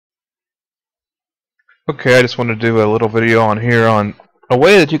Okay, I just wanted to do a little video on here on a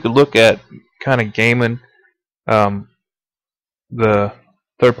way that you could look at kind of gaming um, the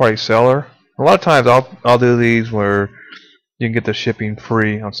third-party seller. A lot of times I'll do these where you can get the shipping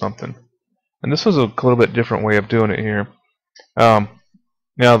free on something, and this was a little bit different way of doing it here. Um,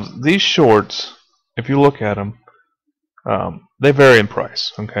 Now these shorts, if you look at them, they vary in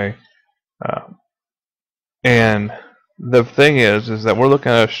price. Okay, uh, and the thing is that we're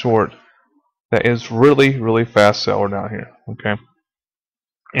looking at a short that is really fast seller down here. Okay.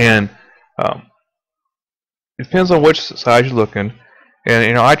 And um, it depends on which size you're looking,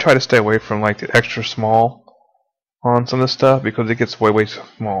 and I try to stay away from like the extra small on some of this stuff because it gets way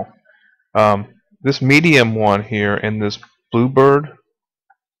small. This medium one here and this Bluebird,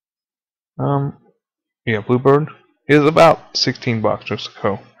 yeah, Bluebird is about 16 bucks or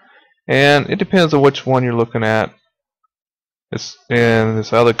so, and it depends on which one you're looking at. It's in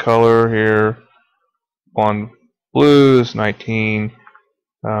this other color here on blue is 19,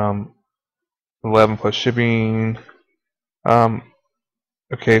 11 plus shipping.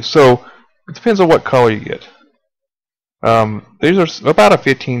 Okay, so it depends on what color you get. These are about a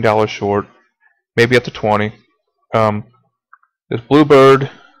 $15 short, maybe up to 20. This Bluebird,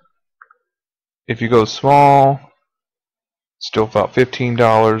 if you go small, still about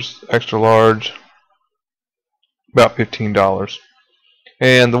 $15. Extra large, about $15.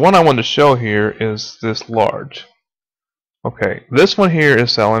 And the one I wanted to show here is this large. Okay, this one here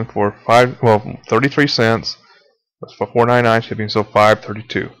is selling for 33 cents. That's for $4.99 shipping, so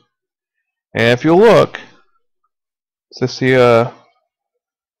 $5.32. And if you look, let's see, this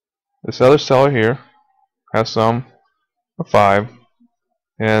other seller here has some for 5,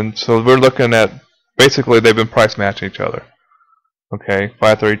 and so we're looking at basically they've been price matching each other. Okay,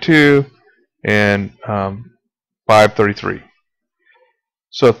 $5.32 and $5.33.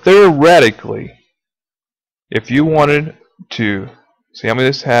 So theoretically, if you wanted to see how many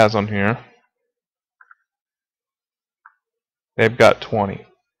this has on here, they've got 20. You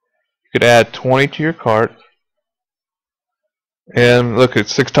could add 20 to your cart, and look,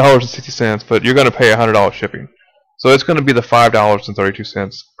 it's $6.60, but you're going to pay $100 shipping. So it's going to be the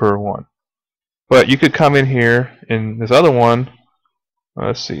 $5.32 per one. But you could come in here in this other one.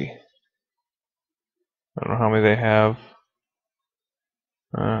 Let's see. I don't know how many they have.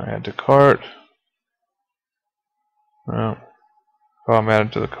 Add to cart. Oh, I'm adding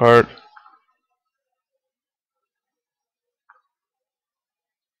to the cart.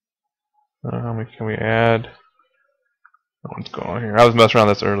 How many can we add? What's going on here? I was messing around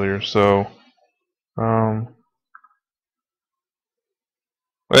with this earlier, so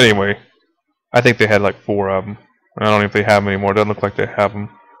anyway, I think they had like 4 of them. I don't know if they have them anymore. It doesn't look like they have them.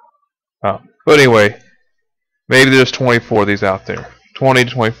 But anyway, maybe there's 24 of these out there. 20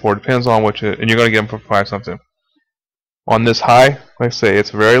 to 24, depends on which, and you're going to get them for 5 something. On this high, like I say,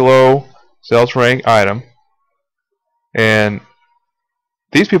 it's a very low sales rank item, and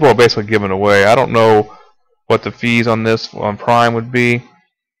these people are basically giving away. I don't know what the fees on this on Prime would be,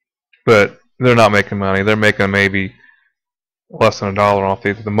 but they're not making money. They're making maybe less than $1 off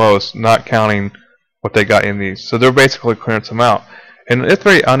these at the most, not counting what they got in these. So they're basically clearing some out, and it's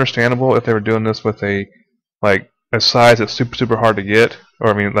very understandable if they were doing this with a size that's super hard to get, or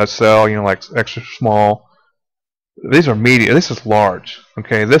I mean, let's sell, like extra small. These are medium. This is large.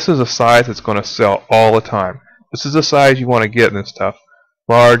 Okay, this is a size that's going to sell all the time. This is the size you want to get in this stuff.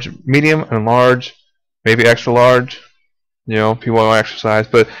 Large, medium, and large, maybe extra large. People want extra size,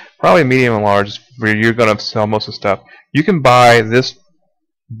 but probably medium and large is where you're going to sell most of the stuff. You can buy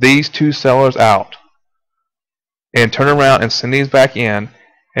these 2 sellers out and turn around and send these back in,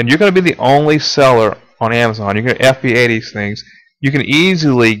 and you're going to be the only seller on Amazon. You're going to FBA these things. You can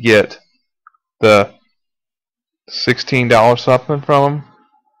easily get the $16 something from them,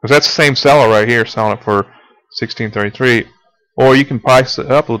 because that's the same seller right here selling it for $16.33. Or you can price it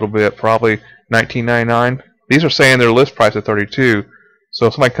up a little bit, probably $19.99. These are saying their list price at $32. So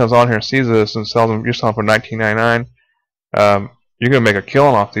if somebody comes on here and sees this and sells them, you're selling for $19.99. You're going to make a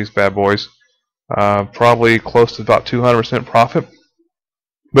killing off these bad boys. Probably close to about 200% profit.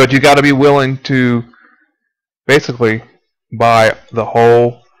 But you got to be willing to basically buy the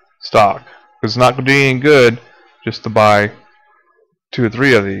whole stock. It's not going to be any good just to buy 2 or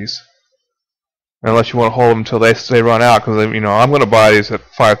 3 of these, unless you want to hold them until they run out. Because I'm going to buy these at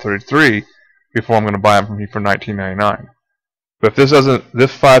 $5.33 before I'm going to buy them from you for $19.99. But if this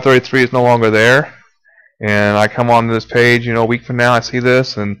 $5.33 is no longer there, and I come on this page, a week from now, I see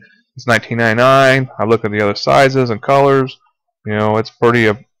this and it's $19.99. I look at the other sizes and colors. It's pretty.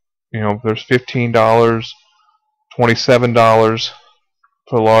 There's $15, $27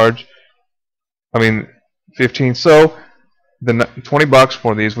 for large. I mean, 15. So the $20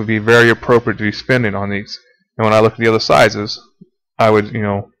 for these would be very appropriate to be spending on these. And when I look at the other sizes, I would,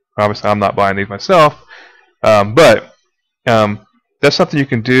 obviously I'm not buying these myself, but that's something you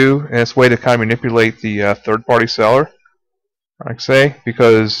can do, and it's a way to kind of manipulate the third-party seller, like say,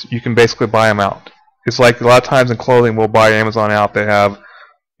 because you can basically buy them out. It's like a lot of times in clothing, we'll buy Amazon out. They have,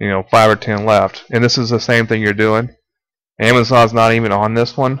 5 or 10 left, and this is the same thing you're doing. Amazon's not even on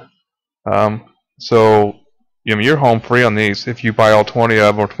this one, so you're home free on these if you buy all 20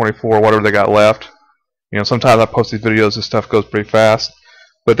 of them or 24, whatever they got left. Sometimes I post these videos, this stuff goes pretty fast,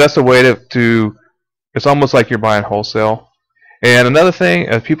 but that's a way to it's almost like you're buying wholesale. And another thing,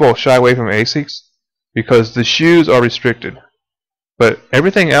 people shy away from ASICs because the shoes are restricted, but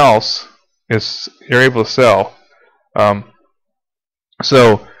everything else is you're able to sell. Don't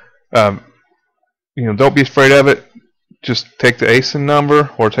be afraid of it. Just take the ASIN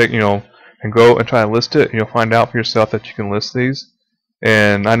number or take and go and try to list it. You'll find out for yourself that you can list these.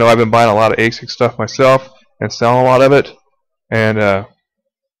 And I know I've been buying a lot of ASIC stuff myself and selling a lot of it, and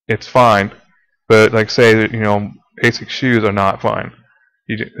it's fine. But like say that ASIC shoes are not fine.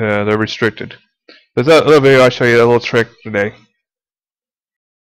 They're restricted. There's a little video I'll show you, a little trick today.